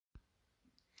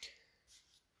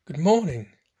Good morning.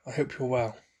 I hope you're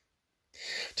well.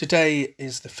 Today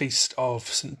is the feast of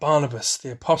St. Barnabas,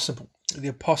 the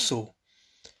apostle.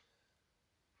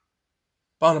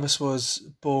 Barnabas was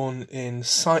born in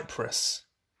Cyprus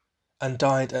and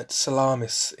died at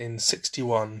Salamis in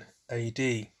 61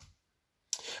 AD.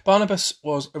 Barnabas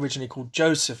was originally called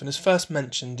Joseph and is first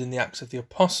mentioned in the Acts of the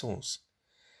Apostles,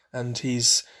 and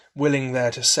he's willing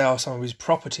there to sell some of his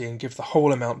property and give the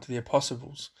whole amount to the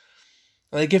apostles.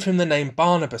 And they give him the name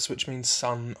Barnabas, which means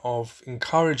son of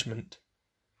encouragement.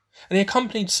 And he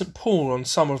accompanied St. Paul on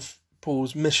some of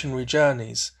Paul's missionary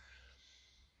journeys.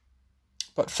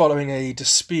 But following a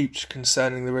dispute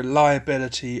concerning the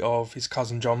reliability of his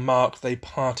cousin John Mark, they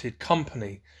parted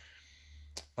company.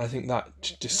 I think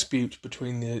that dispute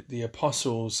between the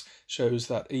apostles shows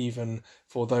that even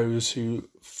for those who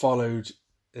followed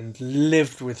and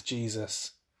lived with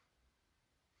Jesus,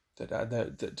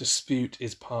 that dispute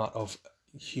is part of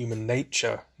human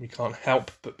nature. We can't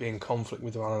help but be in conflict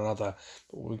with one another,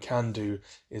 but what we can do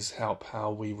is help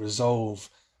how we resolve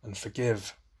and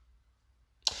forgive.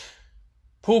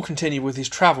 Paul continued with his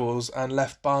travels and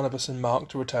left Barnabas and Mark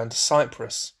to return to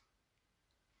Cyprus.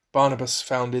 Barnabas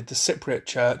founded the Cypriot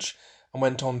church and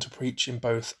went on to preach in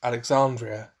both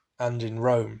Alexandria and in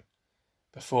Rome,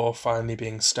 before finally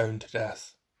being stoned to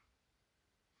death.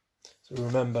 So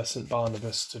remember St.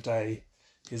 Barnabas today,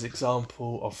 his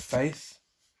example of faith,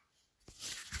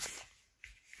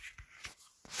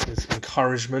 his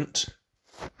encouragement,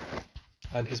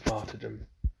 and his martyrdom.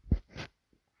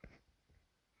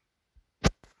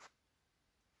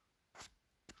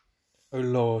 O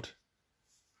Lord,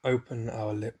 open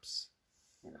our lips,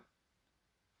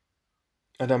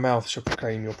 and our mouth shall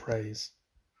proclaim your praise.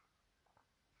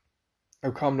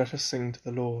 O come, let us sing to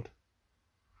the Lord.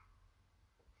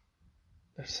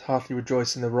 Let us heartily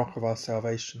rejoice in the rock of our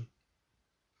salvation.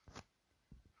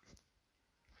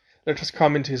 Let us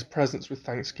come into his presence with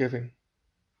thanksgiving,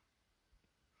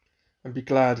 and be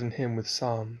glad in him with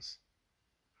psalms.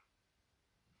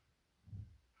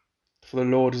 For the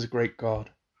Lord is a great God,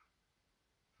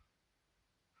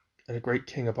 and a great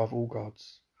King above all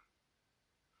gods.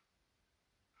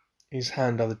 In his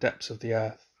hand are the depths of the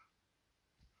earth,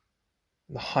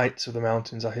 and the heights of the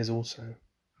mountains are his also.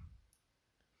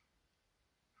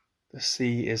 The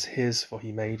sea is his, for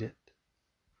he made it,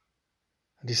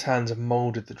 and his hands have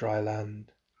moulded the dry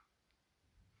land.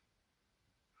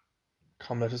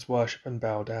 Come, let us worship and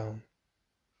bow down,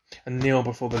 and kneel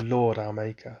before the Lord our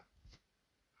Maker,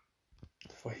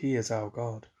 for he is our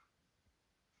God.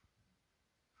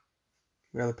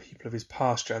 We are the people of his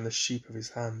pasture and the sheep of his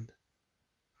hand.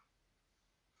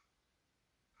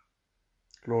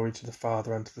 Glory to the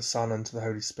Father, and to the Son, and to the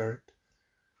Holy Spirit,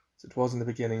 as it was in the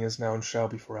beginning, is now, and shall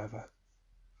be forever.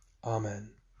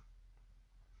 Amen.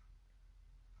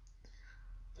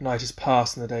 The night is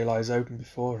past, and the day lies open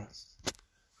before us.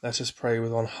 Let us pray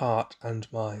with one heart and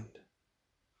mind.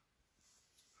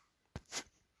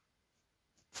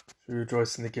 We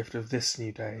rejoice in the gift of this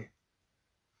new day.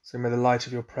 So may the light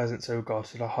of your presence, O God,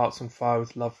 set our hearts on fire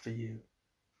with love for you,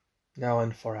 now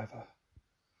and forever.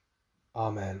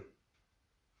 Amen.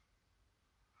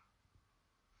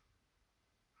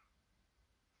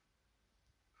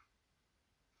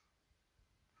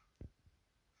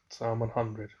 Psalm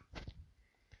 100.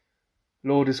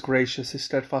 Lord is gracious, his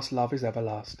steadfast love is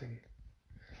everlasting.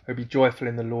 O be joyful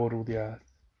in the Lord, all the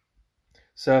earth.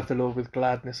 Serve the Lord with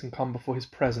gladness, and come before his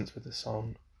presence with a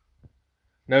song.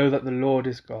 Know that the Lord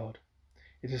is God.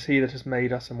 It is he that has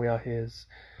made us, and we are his.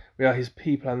 We are his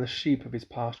people, and the sheep of his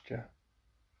pasture.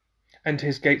 Enter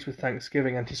his gates with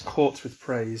thanksgiving, and his courts with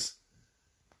praise.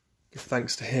 Give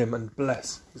thanks to him, and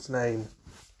bless his name.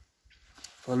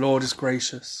 For the Lord is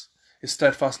gracious, his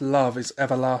steadfast love is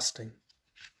everlasting,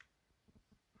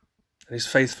 and his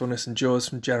faithfulness endures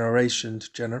from generation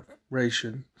to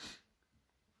generation.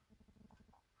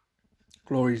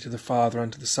 Glory to the Father,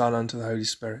 and to the Son, and to the Holy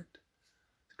Spirit.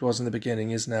 It was in the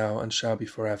beginning, is now, and shall be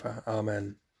forever.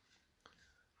 Amen.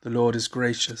 The Lord is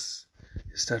gracious,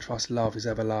 his steadfast love is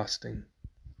everlasting.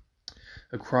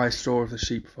 O Christ, door of the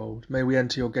sheepfold, may we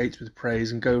enter your gates with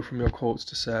praise, and go from your courts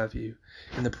to serve you,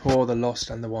 in the poor, the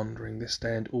lost, and the wandering, this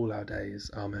day and all our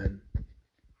days. Amen.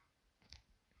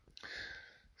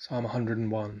 Psalm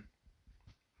 101.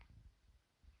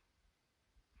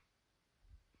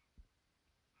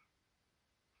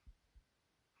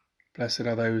 Blessed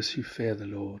are those who fear the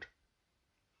Lord.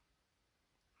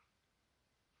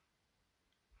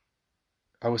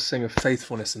 I will sing of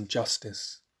faithfulness and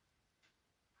justice.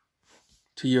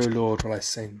 To you, O Lord, will I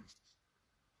sing.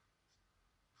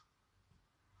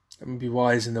 Let me be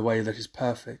wise in the way that is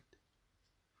perfect.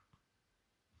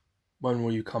 When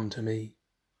will you come to me?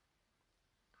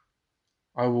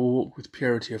 I will walk with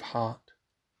purity of heart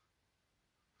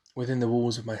within the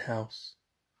walls of my house.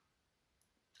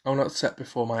 I will not set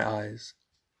before my eyes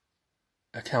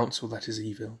a counsel that is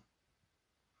evil.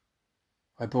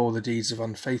 I abhor the deeds of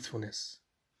unfaithfulness.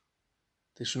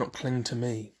 They shall not cling to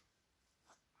me.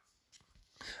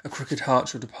 A crooked heart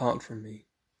shall depart from me.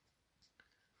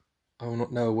 I will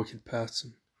not know a wicked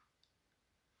person,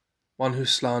 one who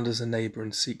slanders a neighbour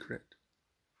in secret.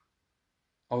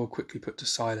 I will quickly put to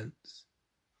silence.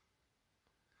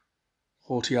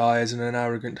 Haughty eyes and an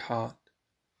arrogant heart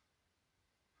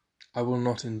I will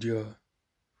not endure.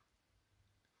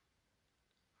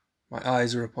 My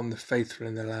eyes are upon the faithful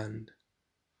in the land,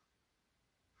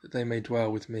 that they may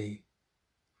dwell with me.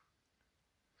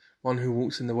 One who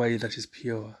walks in the way that is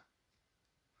pure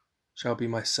shall be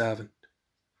my servant.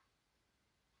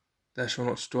 There shall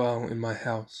not dwell in my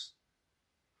house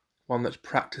one that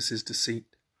practices deceit.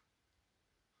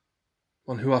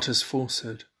 One who utters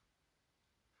falsehood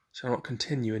shall not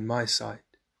continue in my sight.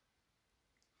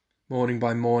 Morning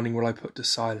by morning will I put to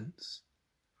silence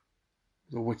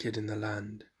the wicked in the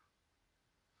land,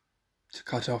 to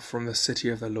cut off from the city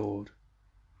of the Lord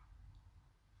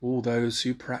all those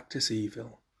who practice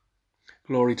evil.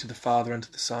 Glory to the Father, and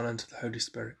to the Son, and to the Holy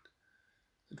Spirit,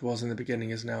 as it was in the beginning,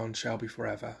 is now, and shall be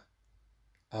forever.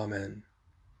 Amen.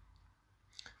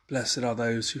 Blessed are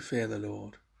those who fear the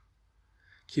Lord.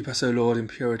 Keep us, O Lord, in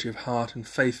purity of heart and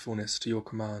faithfulness to your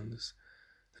commands,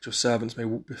 that your servants may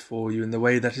walk before you in the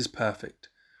way that is perfect,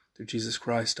 through Jesus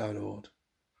Christ our Lord.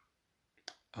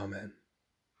 Amen.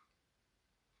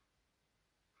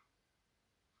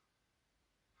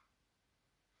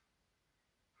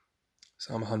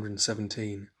 Psalm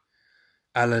 117.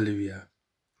 Alleluia.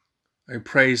 O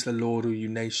praise the Lord, all you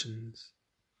nations.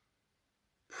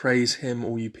 Praise him,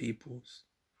 all you peoples.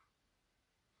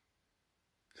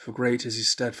 For great is his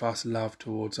steadfast love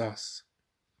towards us,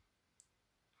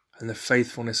 and the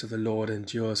faithfulness of the Lord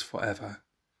endures forever.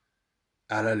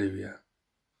 Alleluia.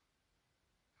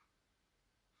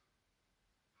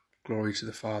 Glory to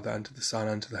the Father, and to the Son,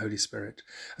 and to the Holy Spirit,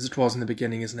 as it was in the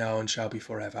beginning, is now, and shall be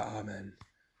forever. Amen.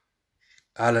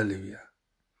 Alleluia.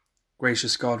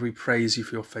 Gracious God, we praise you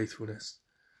for your faithfulness,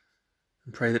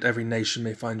 and pray that every nation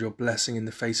may find your blessing in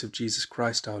the face of Jesus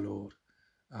Christ our Lord.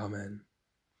 Amen.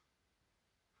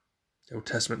 The Old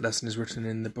Testament lesson is written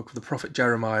in the book of the prophet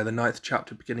Jeremiah, the 9th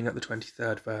chapter, beginning at the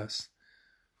 23rd verse.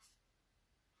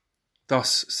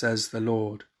 Thus says the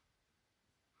Lord,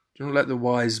 do not let the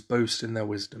wise boast in their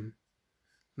wisdom.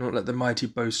 Do not let the mighty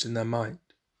boast in their might.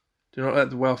 Do not let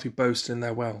the wealthy boast in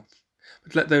their wealth.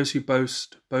 But let those who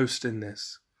boast, boast in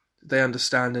this, that they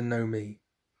understand and know me,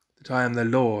 that I am the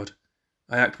Lord.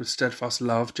 I act with steadfast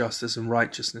love, justice, and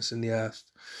righteousness in the earth.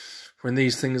 For in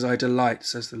these things I delight,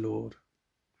 says the Lord.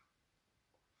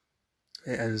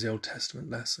 It ends the Old Testament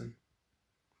lesson.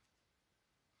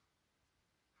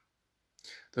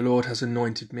 The Lord has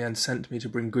anointed me and sent me to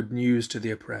bring good news to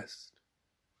the oppressed.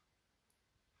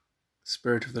 The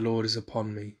Spirit of the Lord is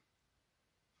upon me,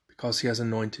 because he has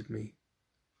anointed me.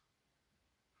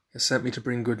 He has sent me to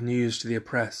bring good news to the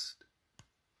oppressed,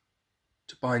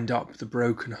 to bind up the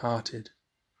broken-hearted,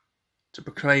 to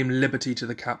proclaim liberty to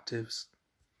the captives,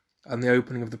 and the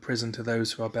opening of the prison to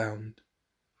those who are bound,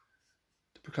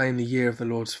 to proclaim the year of the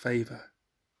Lord's favour,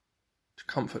 to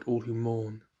comfort all who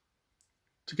mourn,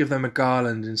 to give them a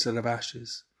garland instead of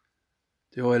ashes,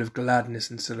 the oil of gladness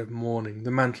instead of mourning,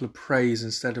 the mantle of praise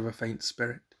instead of a faint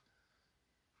spirit,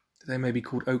 that they may be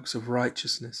called oaks of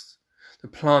righteousness, the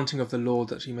planting of the Lord,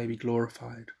 that he may be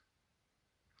glorified.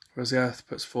 For as the earth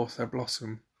puts forth her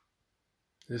blossom,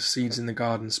 as seeds in the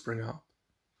garden spring up,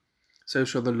 so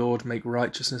shall the Lord make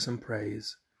righteousness and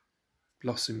praise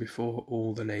blossom before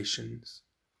all the nations.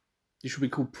 You shall be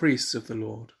called priests of the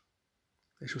Lord.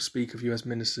 They shall speak of you as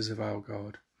ministers of our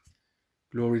God.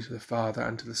 Glory to the Father,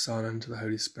 and to the Son, and to the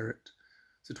Holy Spirit,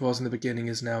 as it was in the beginning,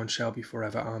 is now, and shall be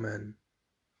forever. Amen.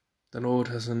 The Lord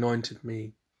has anointed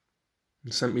me,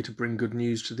 and sent me to bring good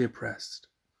news to the oppressed.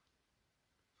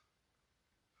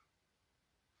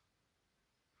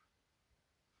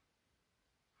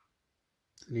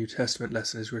 The New Testament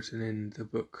lesson is written in the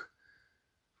book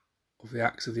of the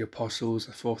Acts of the Apostles,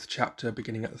 the 4th chapter,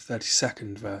 beginning at the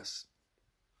 32nd verse.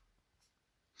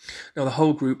 Now the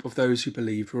whole group of those who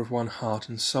believed were of one heart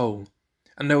and soul,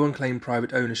 and no one claimed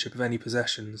private ownership of any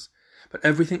possessions, but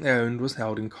everything they owned was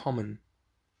held in common.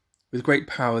 With great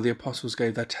power the apostles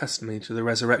gave their testimony to the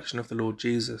resurrection of the Lord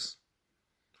Jesus,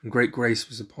 and great grace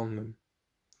was upon them.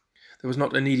 There was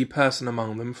not a needy person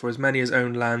among them, for as many as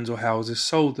owned lands or houses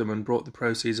sold them and brought the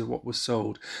proceeds of what was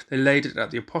sold. They laid it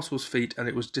at the apostles' feet, and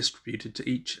it was distributed to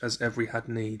each as every had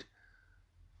need.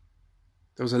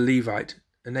 there was a Levite,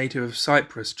 a native of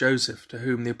Cyprus, Joseph, to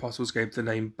whom the apostles gave the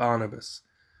name Barnabas,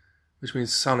 which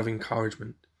means son of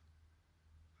encouragement.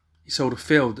 He sold a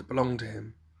field that belonged to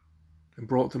him and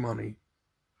brought the money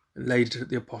and laid it at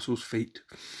the apostles' feet.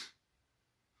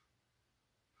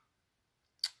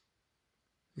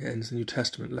 It ends the New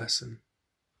Testament lesson.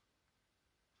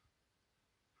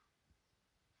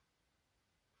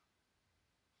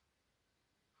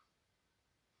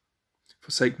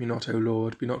 Forsake me not, O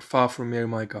Lord, be not far from me, O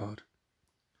my God.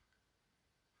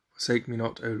 Forsake me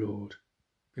not, O Lord,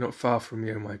 be not far from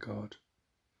me, O my God.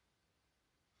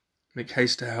 Make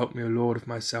haste to help me, O Lord of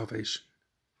my salvation.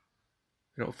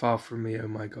 Be not far from me, O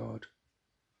my God.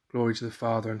 Glory to the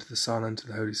Father, and to the Son, and to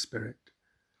the Holy Spirit.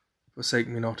 Forsake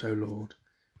me not, O Lord,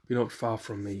 be not far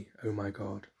from me, O my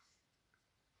God.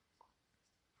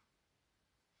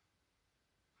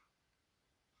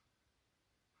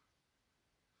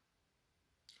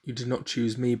 You did not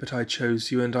choose me, but I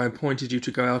chose you, and I appointed you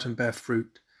to go out and bear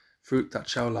fruit, fruit that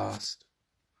shall last.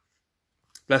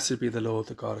 Blessed be the Lord,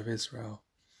 the God of Israel,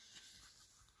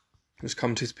 who has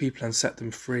come to his people and set them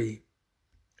free.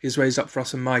 He has raised up for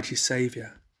us a mighty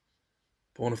Saviour,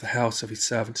 born of the house of his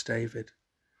servant David.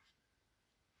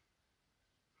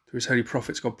 Through his holy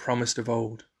prophets God promised of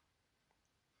old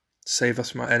to save us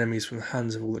from our enemies, from the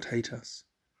hands of all that hate us,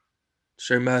 to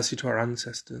show mercy to our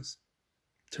ancestors,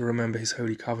 to remember his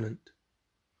holy covenant.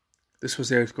 This was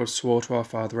the oath God swore to our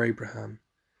father Abraham,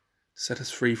 to set us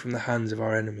free from the hands of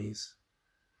our enemies,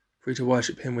 free to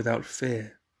worship him without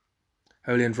fear,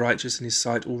 holy and righteous in his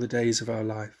sight all the days of our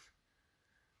life.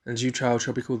 And you, child,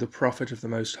 shall be called the prophet of the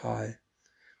Most High,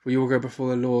 for you will go before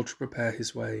the Lord to prepare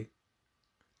his way,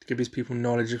 to give his people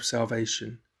knowledge of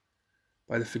salvation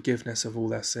by the forgiveness of all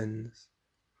their sins.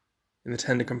 In the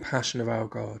tender compassion of our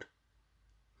God,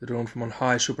 the dawn from on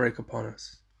high shall break upon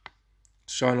us,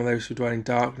 to shine on those who dwell in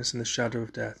darkness and the shadow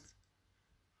of death,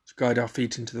 to guide our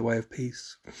feet into the way of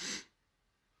peace.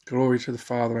 Glory to the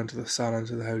Father, and to the Son, and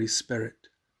to the Holy Spirit,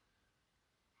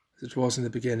 as it was in the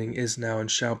beginning, is now,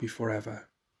 and shall be forever.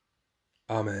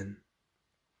 Amen.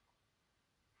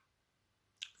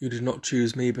 You did not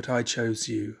choose me, but I chose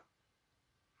you,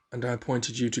 and I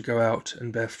appointed you to go out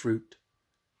and bear fruit,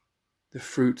 the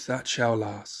fruit that shall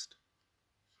last.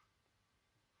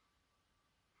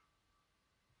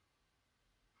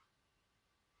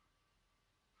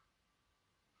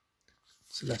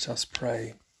 So let us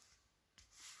pray.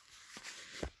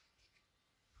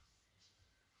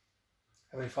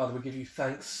 Heavenly Father, we give you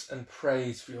thanks and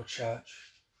praise for your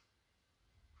church.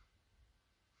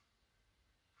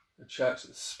 The church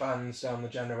that spans down the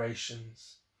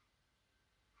generations.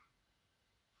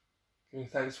 Giving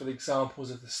thanks for the examples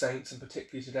of the saints, and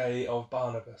particularly today of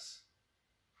Barnabas.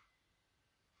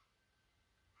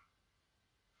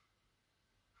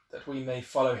 That we may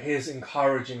follow his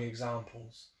encouraging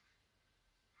examples.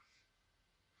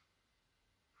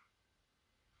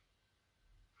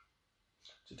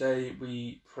 Today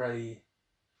we pray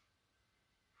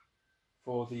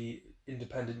for the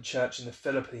independent church in the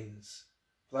Philippines,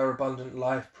 for their Abundant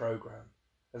Life program,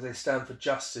 as they stand for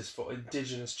justice for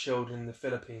indigenous children in the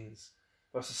Philippines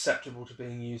who are susceptible to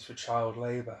being used for child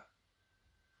labour.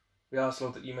 We ask,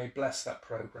 Lord, that you may bless that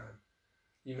program,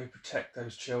 you may protect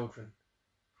those children.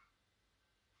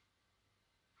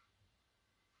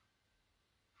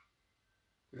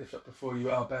 We lift up before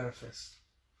you our benefice,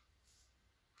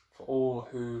 for all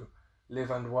who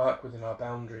live and work within our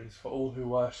boundaries, for all who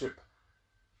worship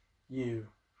you.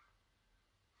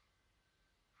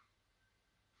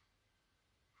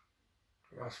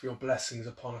 We ask for your blessings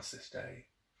upon us this day.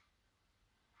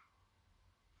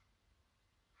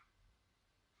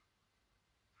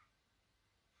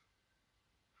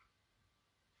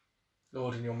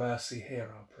 Lord, in your mercy, hear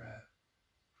our prayer.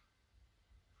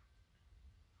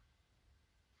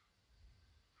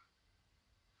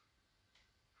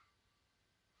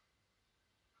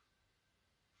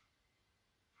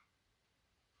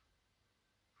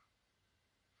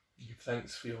 Give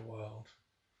thanks for your world.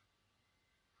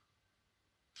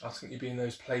 Asking that you be in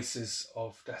those places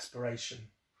of desperation.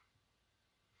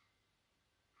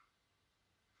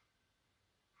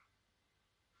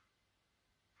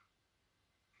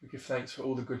 We give thanks for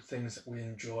all the good things that we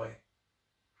enjoy.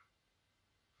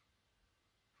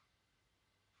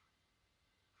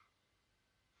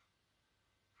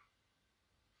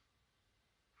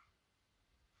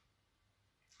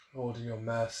 Lord, in your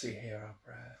mercy, hear our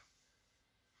prayer.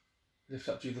 Lift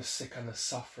up to you the sick and the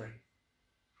suffering,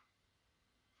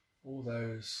 all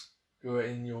those who are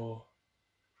in your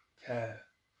care,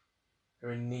 who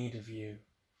are in need of you.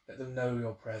 Let them know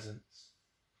your presence.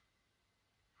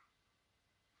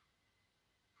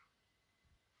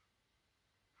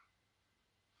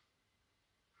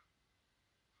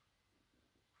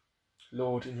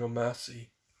 Lord, in your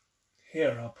mercy,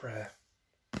 hear our prayer.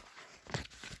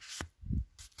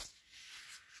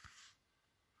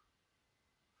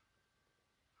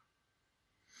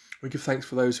 We give thanks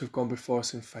for those who have gone before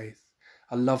us in faith,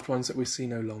 our loved ones that we see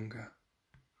no longer.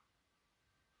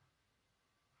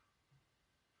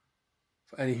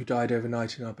 For any who died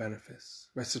overnight in our benefice,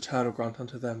 rest eternal grant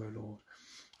unto them, O Lord,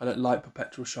 and let light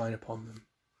perpetual shine upon them.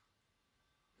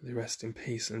 They rest in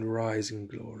peace and rise in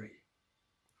glory.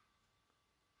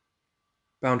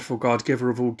 Bountiful God, giver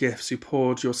of all gifts, who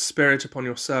poured your Spirit upon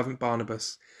your servant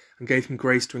Barnabas and gave him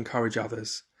grace to encourage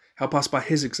others, help us by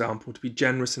his example to be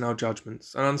generous in our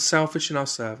judgments and unselfish in our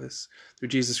service, through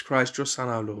Jesus Christ, your Son,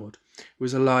 our Lord, who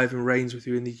is alive and reigns with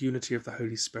you in the unity of the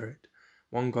Holy Spirit,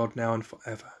 one God, now and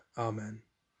forever. Amen.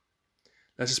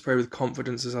 Let us pray with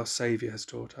confidence as our Saviour has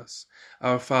taught us.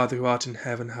 Our Father, who art in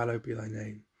heaven, hallowed be thy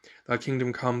name. Thy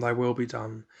kingdom come, thy will be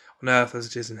done, on earth as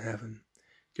it is in heaven.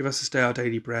 Give us this day our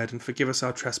daily bread, and forgive us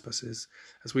our trespasses,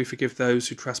 as we forgive those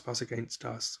who trespass against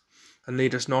us. And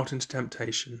lead us not into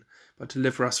temptation, but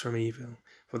deliver us from evil.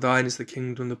 For thine is the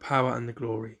kingdom, the power, and the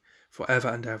glory, for ever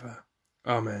and ever.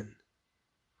 Amen.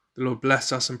 The Lord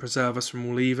bless us and preserve us from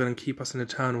all evil, and keep us in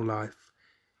eternal life.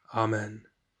 Amen.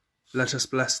 Let us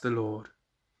bless the Lord.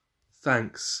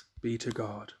 Thanks be to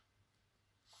God.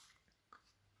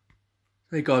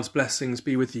 May God's blessings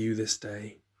be with you this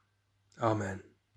day. Amen.